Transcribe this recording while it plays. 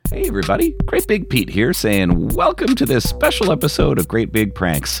Hey everybody, Great Big Pete here saying welcome to this special episode of Great Big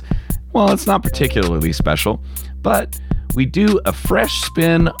Pranks. Well, it's not particularly special, but we do a fresh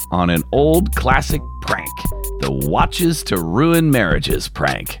spin on an old classic prank, the Watches to Ruin Marriages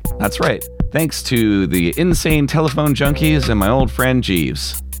prank. That's right, thanks to the insane telephone junkies and my old friend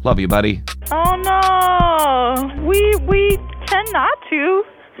Jeeves. Love you, buddy. Oh no, we tend not to.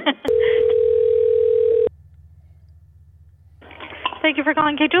 Thank you for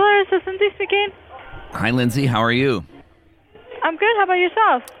calling K Jewelers. This is Lindsay speaking. Hi, Lindsay. How are you? I'm good. How about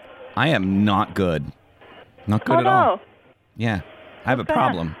yourself? I am not good. Not good at all. Yeah, I have a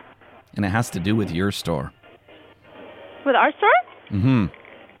problem, and it has to do with your store. With our store? Mm-hmm.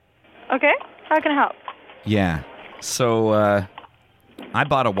 Okay. How can I help? Yeah. So, I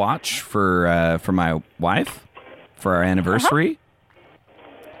bought a watch for my wife for our anniversary.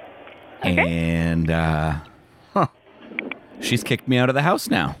 Okay. And, she's kicked me out of the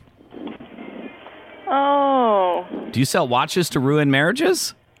house now. Oh. Do you sell watches to ruin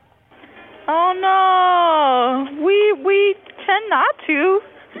marriages? Oh no. We tend not to.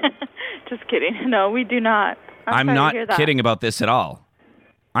 Just kidding. No, we do not. I'm sorry not to hear that. kidding about this at all.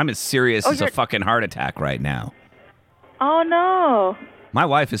 I'm as serious as a fucking heart attack right now. Oh no. My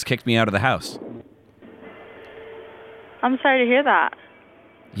wife has kicked me out of the house. I'm sorry to hear that.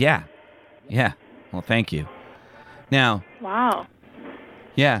 Yeah. Yeah. Well, thank you. Now, Wow.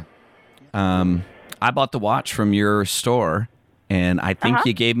 yeah, I bought the watch from your store, and I think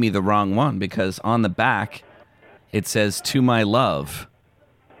you gave me the wrong one because on the back it says "To my love,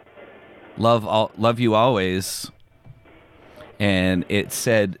 love you always," and it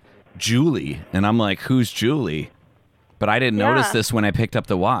said Julie, and I'm like, "Who's Julie?" But I didn't notice this when I picked up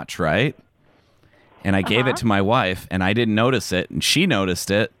the watch, right? And I gave it to my wife, and I didn't notice it, and she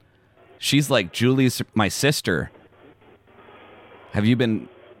noticed it. She's like, "Julie's my sister. Have you been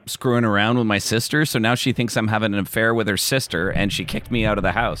screwing around with my sister?" So now she thinks I'm having an affair with her sister, and she kicked me out of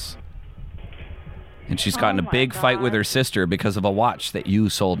the house. And she's gotten a big fight with her sister because of a watch that you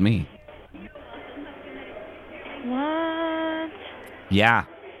sold me. What? Yeah.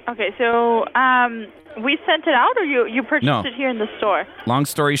 Okay, so we sent it out, or you purchased it here in the store? Long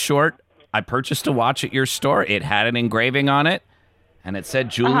story short, I purchased a watch at your store. It had an engraving on it, and it said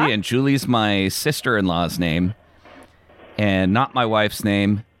Julie, and Julie's my sister-in-law's name, and not my wife's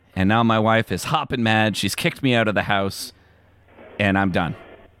name. And now my wife is hopping mad. She's kicked me out of the house, and I'm done.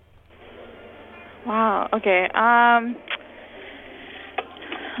 Wow. Okay.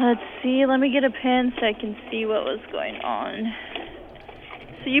 Let's see. Let me get a pen so I can see what was going on.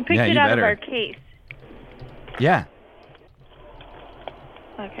 So you picked it out of our case. Yeah.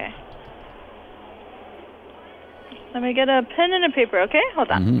 Okay. Let me get a pen and a paper. Okay.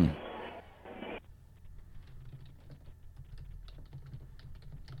 Hold on. Mm-hmm.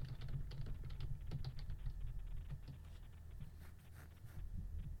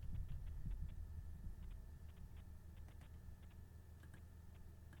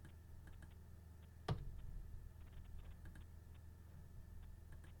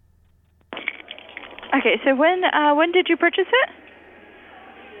 Okay. So when did you purchase it?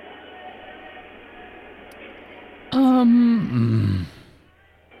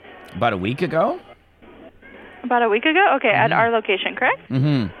 About a week ago? About a week ago? Okay, at our location, correct?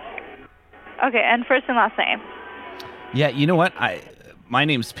 Mm-hmm. Okay, and first and last name? Yeah, you know what? My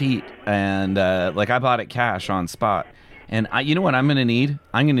name's Pete, and I bought it cash on spot. And you know what I'm going to need?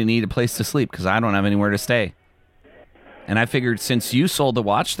 I'm going to need a place to sleep because I don't have anywhere to stay. And I figured since you sold the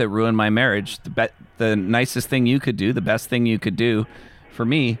watch that ruined my marriage, the nicest thing you could do, the best thing you could do for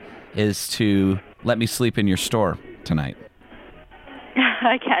me is to let me sleep in your store tonight.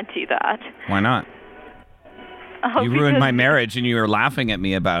 I can't do that. Why not? Oh, you ruined my marriage and you were laughing at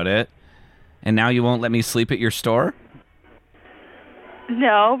me about it. And now you won't let me sleep at your store?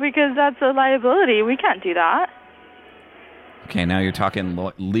 No, because that's a liability. We can't do that. Okay, now you're talking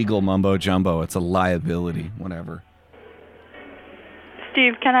legal mumbo jumbo. It's a liability. Whatever.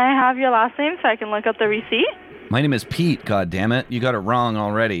 Steve, can I have your last name so I can look up the receipt? My name is Pete, goddammit. You got it wrong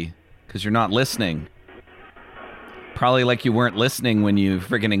already because you're not listening. Probably like you weren't listening when you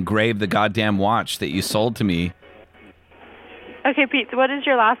friggin' engraved the goddamn watch that you sold to me. Okay, Pete, so what is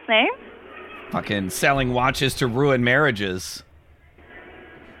your last name? Fucking selling watches to ruin marriages.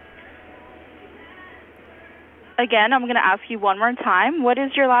 Again, I'm going to ask you one more time. What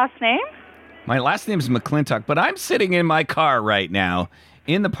is your last name? My last name's McClintock, but I'm sitting in my car right now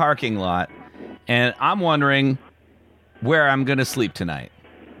in the parking lot, and I'm wondering where I'm going to sleep tonight.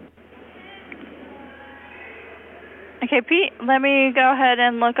 Okay, Pete, let me go ahead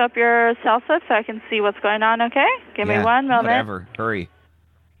and look up your cell phone so I can see what's going on, okay? Give me one moment. Whatever. Hurry.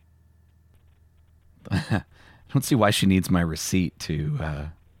 I don't see why she needs my receipt to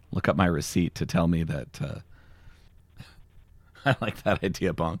look up my receipt to tell me that. I like that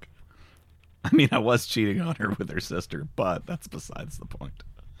idea, Bonk. I mean, I was cheating on her with her sister, but that's besides the point.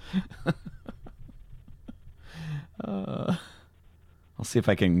 I'll see if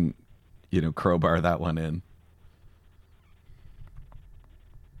I can, crowbar that one in.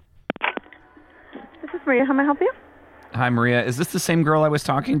 This is Maria. How may I help you? Hi, Maria. Is this the same girl I was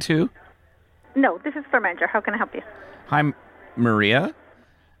talking to? No, this is for manager. How can I help you? Hi, Maria.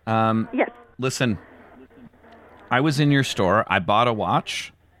 Yes. Listen, I was in your store. I bought a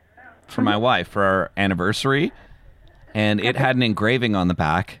watch for my wife for our anniversary, and it had an engraving on the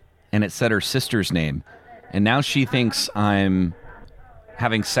back, and it said her sister's name. And now she thinks I'm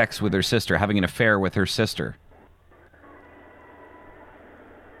having sex with her sister, having an affair with her sister.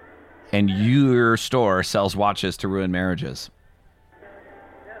 And your store sells watches to ruin marriages.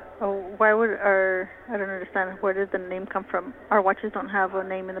 Oh, why would I don't understand. Where did the name come from? Our watches don't have a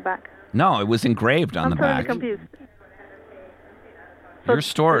name in the back. No, it was engraved on the back. I'm totally confused. Your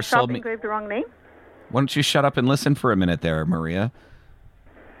store sold me. Engraved the wrong name? Why don't you shut up and listen for a minute there, Maria?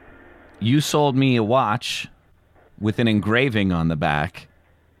 You sold me a watch with an engraving on the back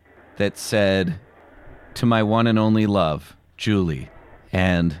that said, "To my one and only love, Julie,"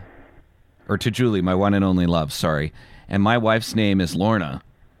 or to Julie, my one and only love, sorry. And my wife's name is Lorna.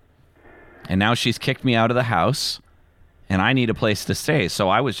 And now she's kicked me out of the house, and I need a place to stay. So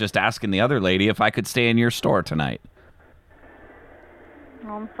I was just asking the other lady if I could stay in your store tonight.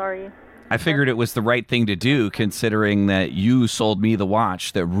 Oh, I'm sorry. I figured it was the right thing to do, considering that you sold me the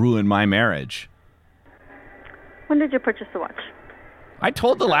watch that ruined my marriage. When did you purchase the watch? I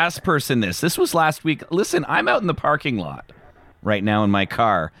told the last person this. This was last week. Listen, I'm out in the parking lot right now in my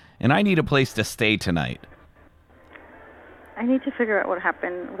car, and I need a place to stay tonight. I need to figure out what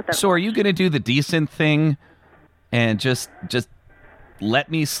happened with that. So are you going to do the decent thing and just let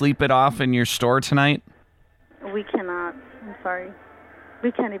me sleep it off in your store tonight? We cannot. I'm sorry.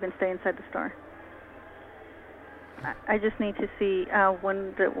 We can't even stay inside the store. I just need to see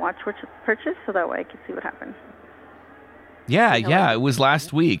when the watch was purchased so that way I can see what happened. Yeah, it was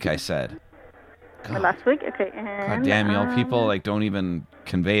last week, I said. Last week? Okay. And, God damn, y'all people don't even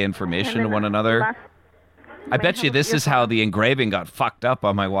convey information to one another. I bet you this is how the engraving got fucked up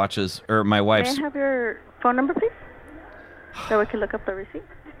on my watches, or my wife's. May I have your phone number, please? So we can look up the receipt.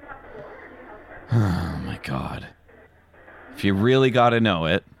 Oh, my God. If you really got to know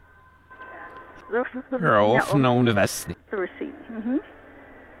it. The receipt.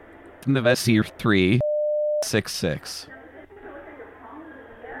 The Vessi 366.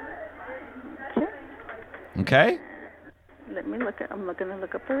 Okay? Let me look at. I'm going to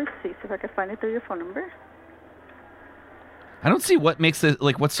look up the receipt, see if I can find it through your phone number. I don't see what makes it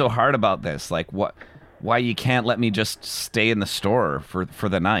what's so hard about this. Why you can't let me just stay in the store for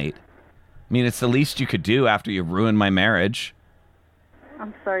the night. I mean, it's the least you could do after you ruined my marriage.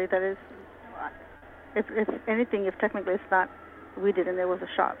 I'm sorry, that is, if anything, if technically it's not, we did and there was a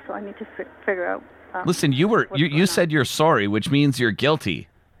shop, so I need to figure out. Listen, you said you're sorry, which means you're guilty.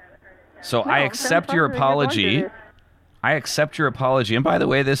 So I accept your apology. I accept your apology. And by the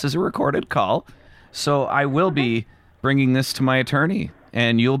way, this is a recorded call, so I will be bringing this to my attorney,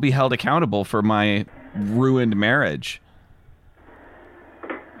 and you'll be held accountable for my ruined marriage.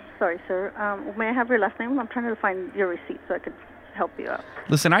 Sorry, sir. May I have your last name? I'm trying to find your receipt so I could help you out.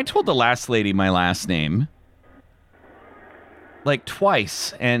 Listen, I told the last lady my last name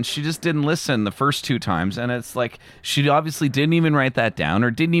twice, and she just didn't listen the first two times, and it's she obviously didn't even write that down or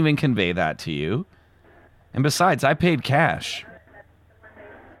didn't even convey that to you. And besides, I paid cash.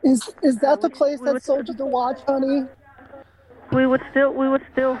 Is that the place that sold you the watch, honey? We would still.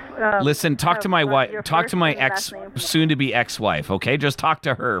 Listen, talk to my wife. Talk to my soon-to-be ex-wife. Okay, just talk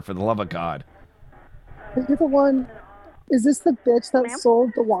to her for the love of God. Are you the one? Is this the bitch that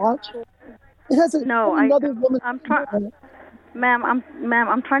sold the watch? It has another woman. Ma'am,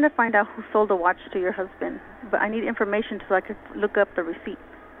 I'm trying to find out who sold the watch to your husband, but I need information so I could look up the receipt.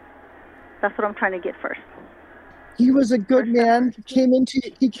 That's what I'm trying to get first. He was a good man. He came into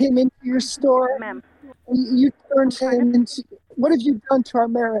your store. Ma'am. You turned him into. What have you done to our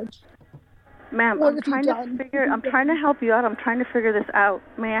marriage? Ma'am, I'm trying to help you out. I'm trying to figure this out.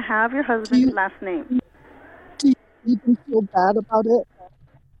 May I have your husband's last name? Do you even feel bad about it?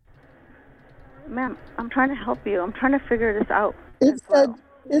 Ma'am, I'm trying to help you. I'm trying to figure this out. It said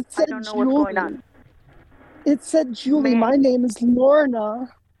I don't know what's going on. It said Julie. My name is Lorna.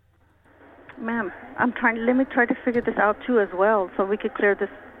 Ma'am, let me try to figure this out too as well, so we could clear this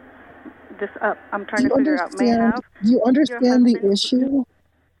up. I'm trying to figure out. Do you understand the issue?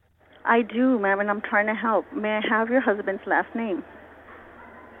 I do, ma'am, and I'm trying to help. May I have your husband's last name?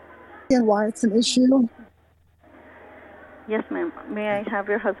 And why it's an issue? Yes, ma'am. May I have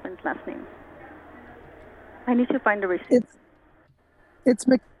your husband's last name? I need to find the receipt. It's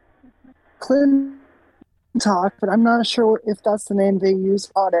McClintock, but I'm not sure if that's the name they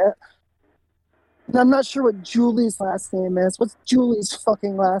use on it. And I'm not sure what Julie's last name is. What's Julie's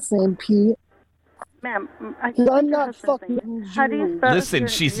fucking last name, Pete? Ma'am, I'm not fucking Julie. How do you spell Listen,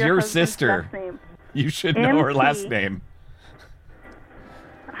 she's your sister. last name? You should know her last name.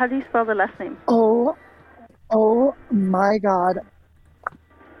 How do you spell the last name? Oh my God.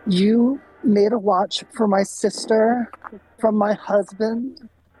 You made a watch for my sister from my husband,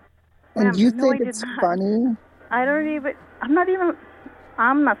 and you think it's funny? I'm not saying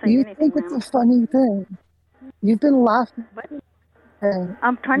you anything. You think it's a funny thing? You've been laughing.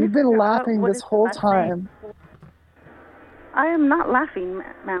 I'm trying You've to been laughing this whole time. I am not laughing,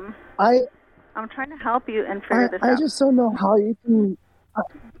 ma'am. I'm trying to help you and figure this out. I just don't know how you can.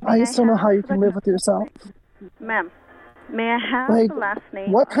 I just don't know how you can live with yourself. Ma'am, may I have the last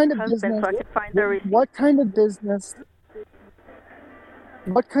name what kind of husband business, so I can find the receipt? What kind of business?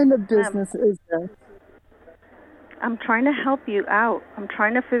 What kind of business is this? I'm trying to help you out. I'm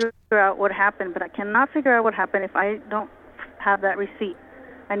trying to figure out what happened, but I cannot figure out what happened if I don't have that receipt.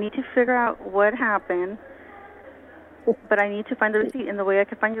 I need to figure out what happened, but I need to find the receipt. And the way I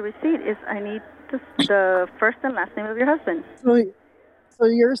can find your receipt is I need the first and last name of your husband. So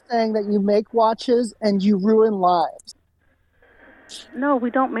you're saying that you make watches and you ruin lives? No, we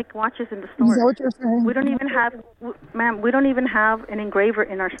don't make watches in the store. Is that what you're saying? We don't even have, ma'am, we don't even have an engraver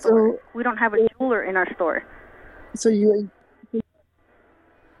in our store. We don't have a jeweler in our store. So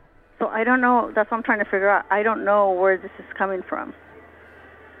I don't know. That's what I'm trying to figure out. I don't know where this is coming from.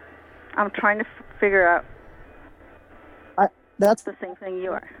 I'm trying to figure out. That's the same thing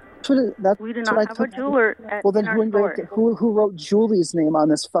you are. We do not have a jeweler in our store. Who wrote Julie's name on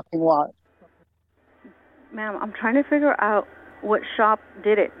this fucking watch? Ma'am, I'm trying to figure out what shop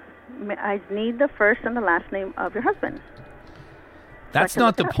did it. I need the first and the last name of your husband. That's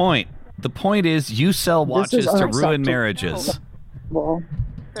not the point. The point is you sell watches to ruin marriages. Well,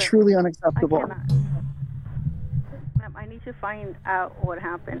 truly unacceptable. Ma'am, I need to find out what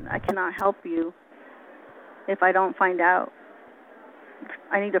happened. I cannot help you if I don't find out.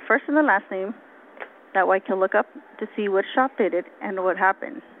 I need the first and the last name. That way I can look up to see what shop did it and what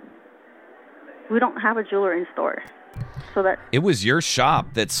happened. We don't have a jeweler in store. So that it was your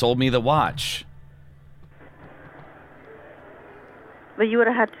shop that sold me the watch. But you would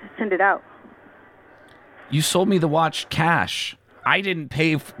have had to send it out. You sold me the watch cash. I didn't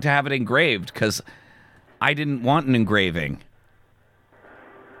pay to have it engraved because I didn't want an engraving.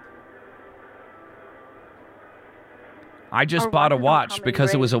 I just bought a watch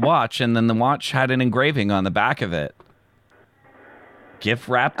because it was a watch, and then the watch had an engraving on the back of it. Gift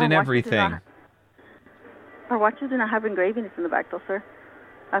wrapped and everything. Our watches do not have engravings in the back, though, sir.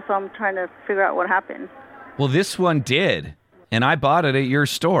 That's why I'm trying to figure out what happened. Well, this one did, and I bought it at your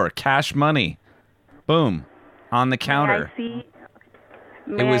store. Cash money. Boom. On the counter. It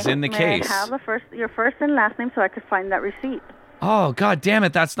was in the case. May I have your first and last name so I could find that receipt? Oh, God damn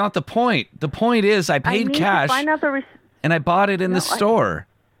it. That's not the point. The point is I paid cash, to find out the receipt. And I bought it in the store.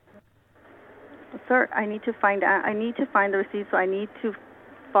 Sir, I need to find the receipt, so I need to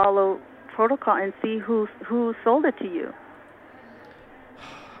follow protocol and see who sold it to you.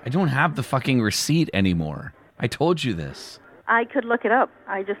 I don't have the fucking receipt anymore. I told you this. I could look it up.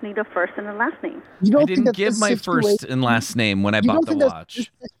 I just need a first and a last name. I didn't give my first and last name when I bought the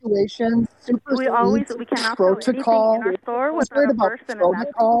watch. We cannot sell anything in our store without a first and a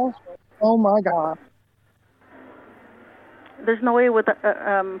last name. Oh my God. There's no way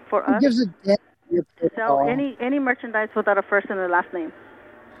for us to sell any merchandise without a first and a last name.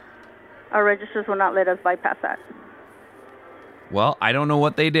 Our registers will not let us bypass that. Well, I don't know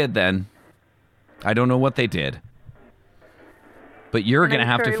what they did then. I don't know what they did. But you're going to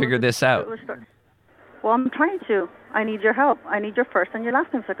have to figure this out. Well, I'm trying to. I need your help. I need your first and your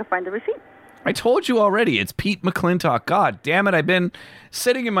last name so I can find the receipt. I told you already. It's Pete McClintock. God damn it. I've been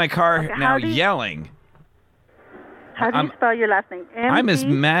sitting in my car yelling. How do you spell your last name? I'm as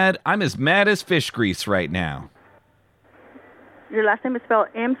mad as fish grease right now. Your last name is spelled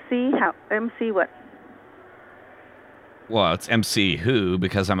MC. How? MC what? Well, it's MC who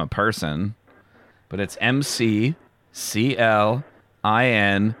because I'm a person, but it's MC CLINTOOCK.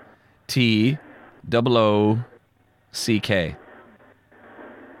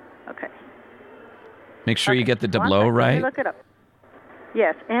 Okay. Make sure you get the double O right. Let me look it up.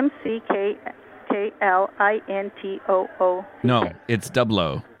 Yes, MCKLINTOO. No, it's double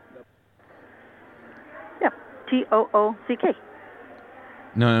O. T-O-O-C-K.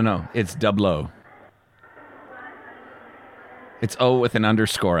 No. It's double O. It's O with an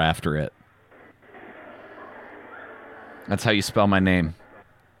underscore after it. That's how you spell my name.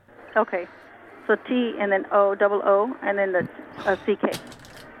 Okay. So T and then O, double O, and then the C-K.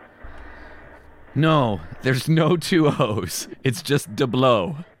 No, there's no two O's. It's just double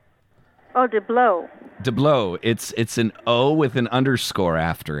O. Oh, Deblo. Deblo. It's an O with an underscore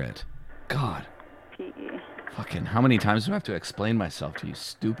after it. God. P-E. Fucking, how many times do I have to explain myself to you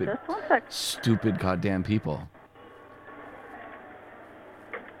stupid, Just 1 sec. stupid goddamn people?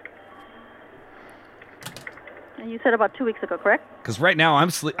 And you said about 2 weeks ago, correct? Because right now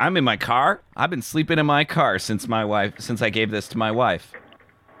I'm in my car. I've been sleeping in my car since I gave this to my wife.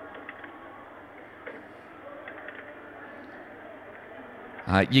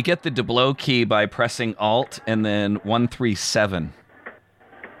 You get the Deblo key by pressing Alt and then 137.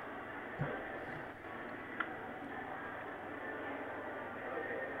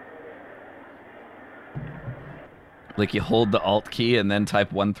 Like you hold the Alt key and then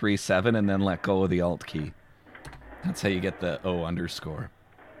type 137 and then let go of the Alt key. That's how you get the O underscore.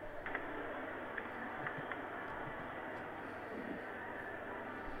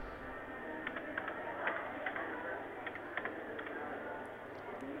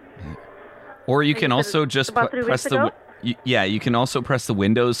 Or you can also just press the... You can also press the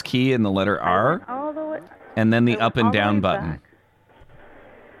Windows key and the letter R. All the way, And then the up and down button. back.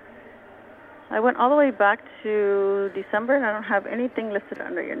 I went all the way back to December, and I don't have anything listed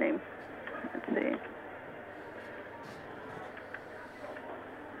under your name. Let's see.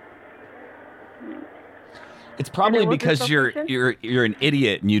 It's probably And it was because this you're an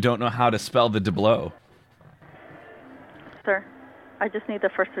idiot and you don't know how to spell the Deblo. Sir, I just need the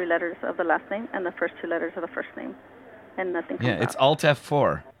first 3 letters of the last name and the first 2 letters of the first name, and nothing comes Yeah, it's out. Alt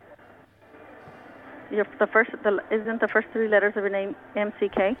F4. Isn't the first 3 letters of your name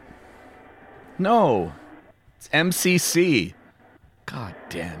MCK? No, it's MCC. God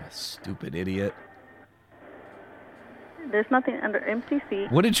damn, stupid idiot. There's nothing under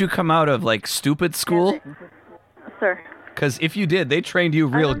MCC. What did you come out of, like, stupid school? Sir. Because if you did, they trained you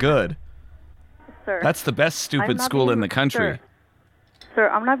real good. Sir. That's the best I'm stupid not school being in the country. Sir,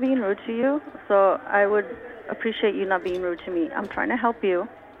 I'm not being rude to you, so I would appreciate you not being rude to me. I'm trying to help you.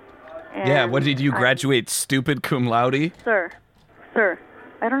 Yeah, what did you graduate, stupid cum laude? Sir,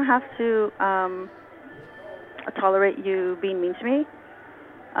 I don't have to tolerate you being mean to me.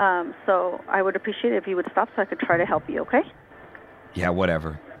 So I would appreciate it if you would stop so I could try to help you, okay? Yeah,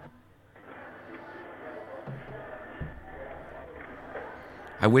 whatever.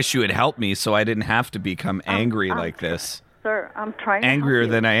 I wish you had helped me so I didn't have to become angry like this. Sir, I'm trying to Angrier help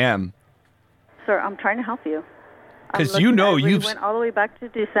you. than I am. Sir, I'm trying to help you. Because you know I you've... went all the way back to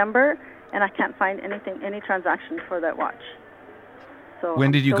December, and I can't find any transactions for that watch. So When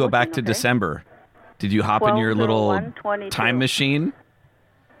I'm did you still go back looking, to okay? December? Did you hop in your little 12/01/22. time machine?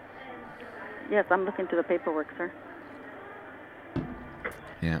 Yes, I'm looking through the paperwork, sir.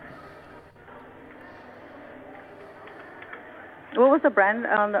 Yeah. What was the brand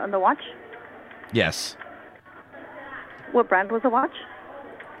on the watch? Yes. What brand was the watch?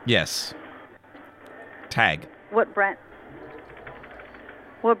 Yes. Tag. What brand?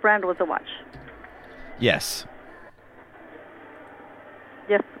 What brand was the watch? Yes.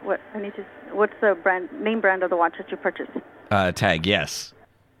 Yes. What's the name brand of the watch that you purchased? Tag. Yes.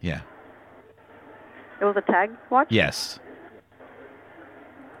 Yeah. It was a Tag watch? Yes.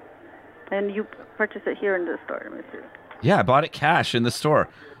 And you purchased it here in the store. Let me see. Yeah, I bought it cash in the store.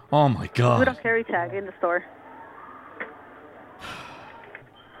 Oh my We god. don't carry Tag in the store.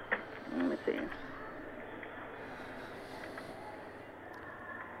 Let me see.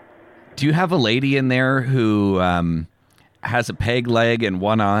 Do you have a lady in there who has a peg leg and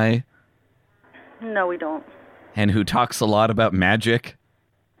one eye No, we don't. and who talks a lot about magic?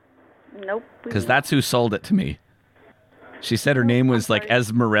 Nope. Because that's who sold it to me. She said her name was like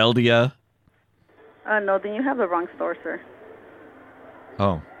Esmeralda. No, then you have the wrong store, sir.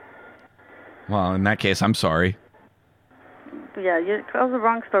 Oh. Well, in that case, I'm sorry. Yeah, you closed the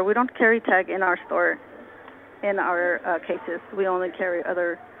wrong store. We don't carry Tag in our store, in our cases. We only carry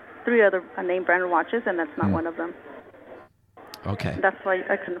 3 other name brand watches, and that's not one of them. Okay. That's why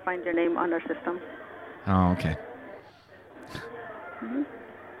I couldn't find your name on our system. Oh, okay.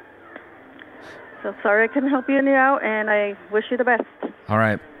 So sorry I couldn't help you out, and I wish you the best. All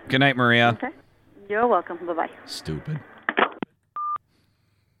right. Good night, Maria. Okay? You're welcome. Bye-bye. Stupid.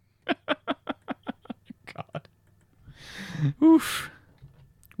 God. Woof.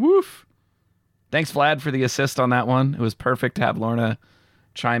 Woof. Thanks, Vlad, for the assist on that one. It was perfect to have Lorna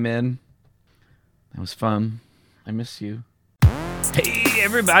chime in. That was fun. I miss you. Hey,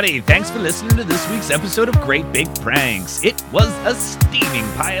 everybody. Thanks for listening to this week's episode of Great Big Pranks. It was a steaming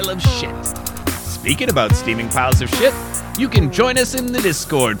pile of shit. Speaking about steaming piles of shit, you can join us in the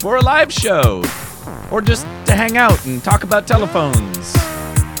Discord for a live show. Or just to hang out and talk about telephones.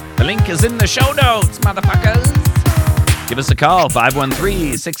 The link is in the show notes, motherfuckers. Give us a call,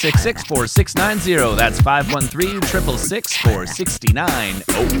 513-666-4690. That's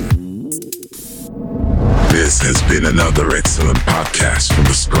 513-666-4690. This has been another excellent podcast from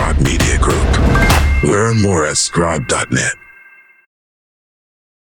the Scribe Media Group. Learn more at scribe.net.